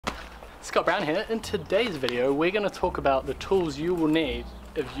Scott Brown here. In today's video we're going to talk about the tools you will need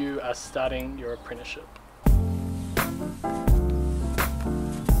if you are starting your apprenticeship.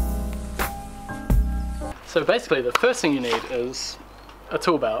 So basically the first thing you need is a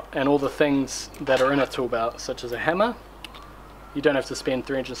tool belt and all the things that are in a tool belt, such as a hammer. You don't have to spend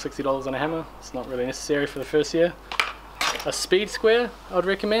 $360 on a hammer, it's not really necessary for the first year. A speed square I would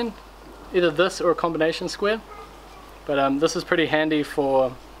recommend, either this or a combination square, but this is pretty handy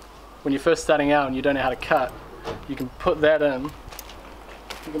for when you're first starting out and you don't know how to cut. You can put that in,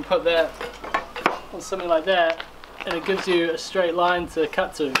 you can put that on something like that and it gives you a straight line to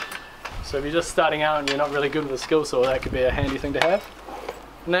cut to. So if you're just starting out and you're not really good with a skill saw, that could be a handy thing to have.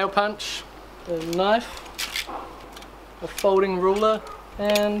 Nail punch, a knife, a folding ruler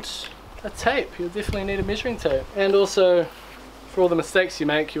and a tape. You'll definitely need a measuring tape. And also for all the mistakes you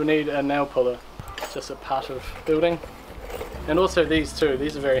make you'll need a nail puller. It's just a part of building. And also these too,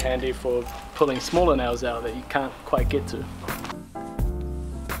 these are very handy for pulling smaller nails out that you can't quite get to.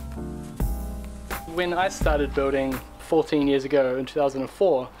 When I started building 14 years ago in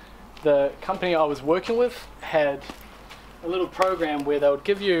 2004, the company I was working with had a little program where they would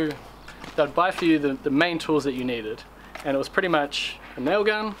buy for you the main tools that you needed. And it was pretty much a nail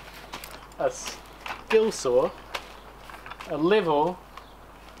gun, a skill saw, a level,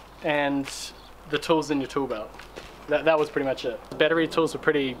 and the tools in your tool belt. That was pretty much it. The battery tools were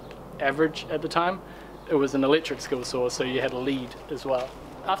pretty average at the time. It was an electric skill saw, so you had a lead as well.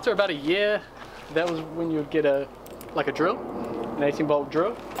 After about a year, that was when you would get a drill, an 18-volt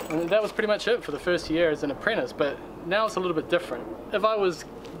drill. And that was pretty much it for the first year as an apprentice, but now it's a little bit different. If I was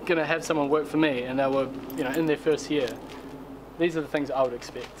gonna have someone work for me and they were, in their first year, these are the things I would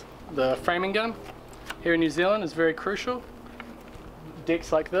expect. The framing gun here in New Zealand is very crucial.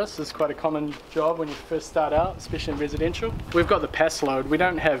 Decks like this is quite a common job when you first start out, especially in residential. We've got the pass load. We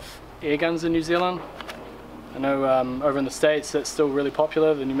don't have air guns in New Zealand. I know over in the States that's still really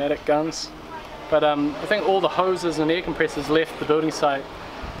popular, the pneumatic guns. But I think all the hoses and air compressors left the building site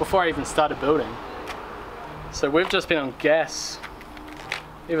before I even started building. So we've just been on gas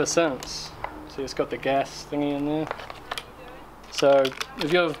ever since. See, it's got the gas thingy in there. So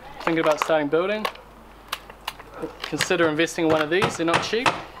if you're thinking about starting building, consider investing in one of these. They're not cheap,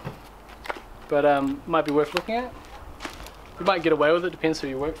 but might be worth looking at. You might get away with it, depends who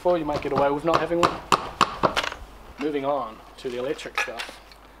you work for. You might get away with not having one. Moving on to the electric stuff.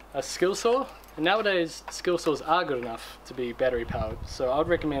 A skill saw. And nowadays skill saws are good enough to be battery powered. So I would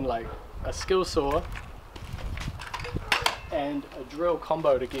recommend like a skill saw and a drill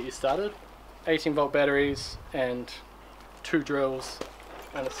combo to get you started. 18-volt batteries and 2 drills.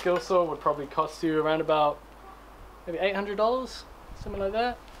 And a skill saw would probably cost you around about maybe $800, something like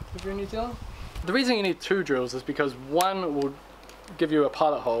that, if you're in New Zealand. The reason you need 2 drills is because one will give you a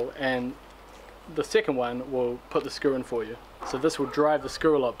pilot hole and the second one will put the screw in for you. So this will drive the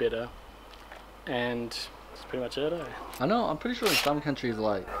screw a lot better, and that's pretty much it, eh? I know, I'm pretty sure in some countries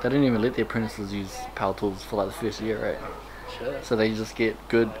they don't even let the apprentices use power tools for the first year, right? Sure. So they just get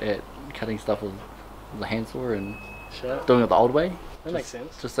good at cutting stuff with the handsaw and sure. doing it the old way. That makes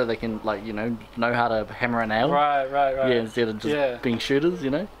sense. Just so they can, know how to hammer a nail. Right. Yeah, instead of just being shooters,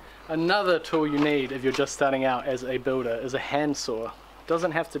 Another tool you need if you're just starting out as a builder is a handsaw. It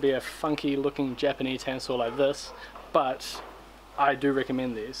doesn't have to be a funky looking Japanese handsaw like this, but I do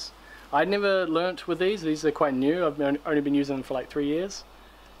recommend these. I never learnt with these are quite new. I've only been using them for like 3 years,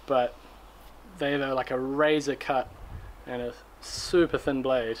 but they're like a razor cut and a super thin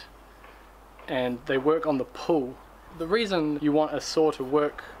blade, and they work on the pull. The reason you want a saw to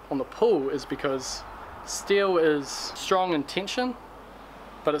work on the pull is because steel is strong in tension,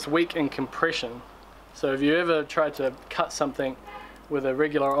 but it's weak in compression. So if you ever try to cut something with a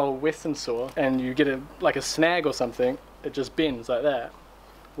regular old Western saw and you get a snag or something, it just bends like that.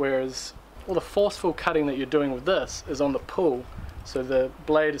 Whereas all the forceful cutting that you're doing with this is on the pull, so the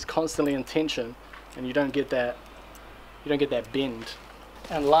blade is constantly in tension and you don't get that bend.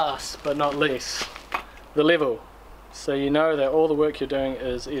 And last but not least, the level. So you know that all the work you're doing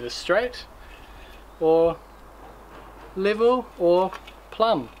is either straight or level or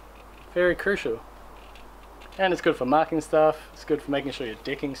plumb. Very crucial. And it's good for marking stuff, it's good for making sure your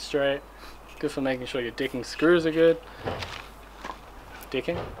decking's straight, good for making sure your decking screws are good.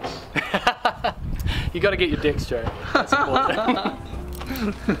 Decking? You got to get your deck straight. That's important.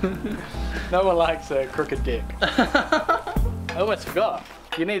 No one likes a crooked deck. I almost forgot.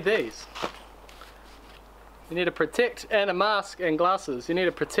 You need these. You need to protect, and a mask and glasses. You need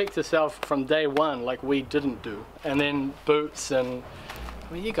to protect yourself from day one like we didn't do. And then boots and,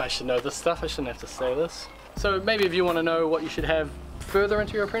 you guys should know this stuff. I shouldn't have to say this. So maybe if you want to know what you should have further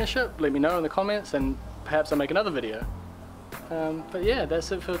into your apprenticeship, let me know in the comments and perhaps I'll make another video. But yeah,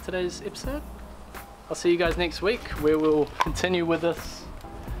 that's it for today's episode. I'll see you guys next week where we'll continue with this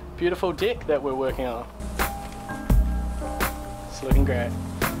beautiful deck that we're working on. It's looking great.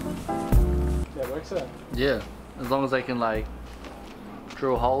 That works though? Yeah, as long as they can like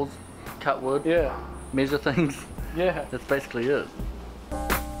drill holes, cut wood, Yeah. measure things. Yeah. That's basically it.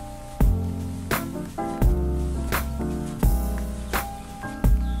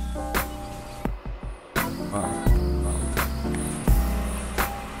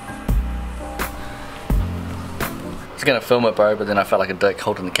 I was gonna film it, bro, but then I felt like a dick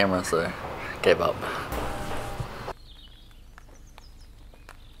holding the camera, so gave up.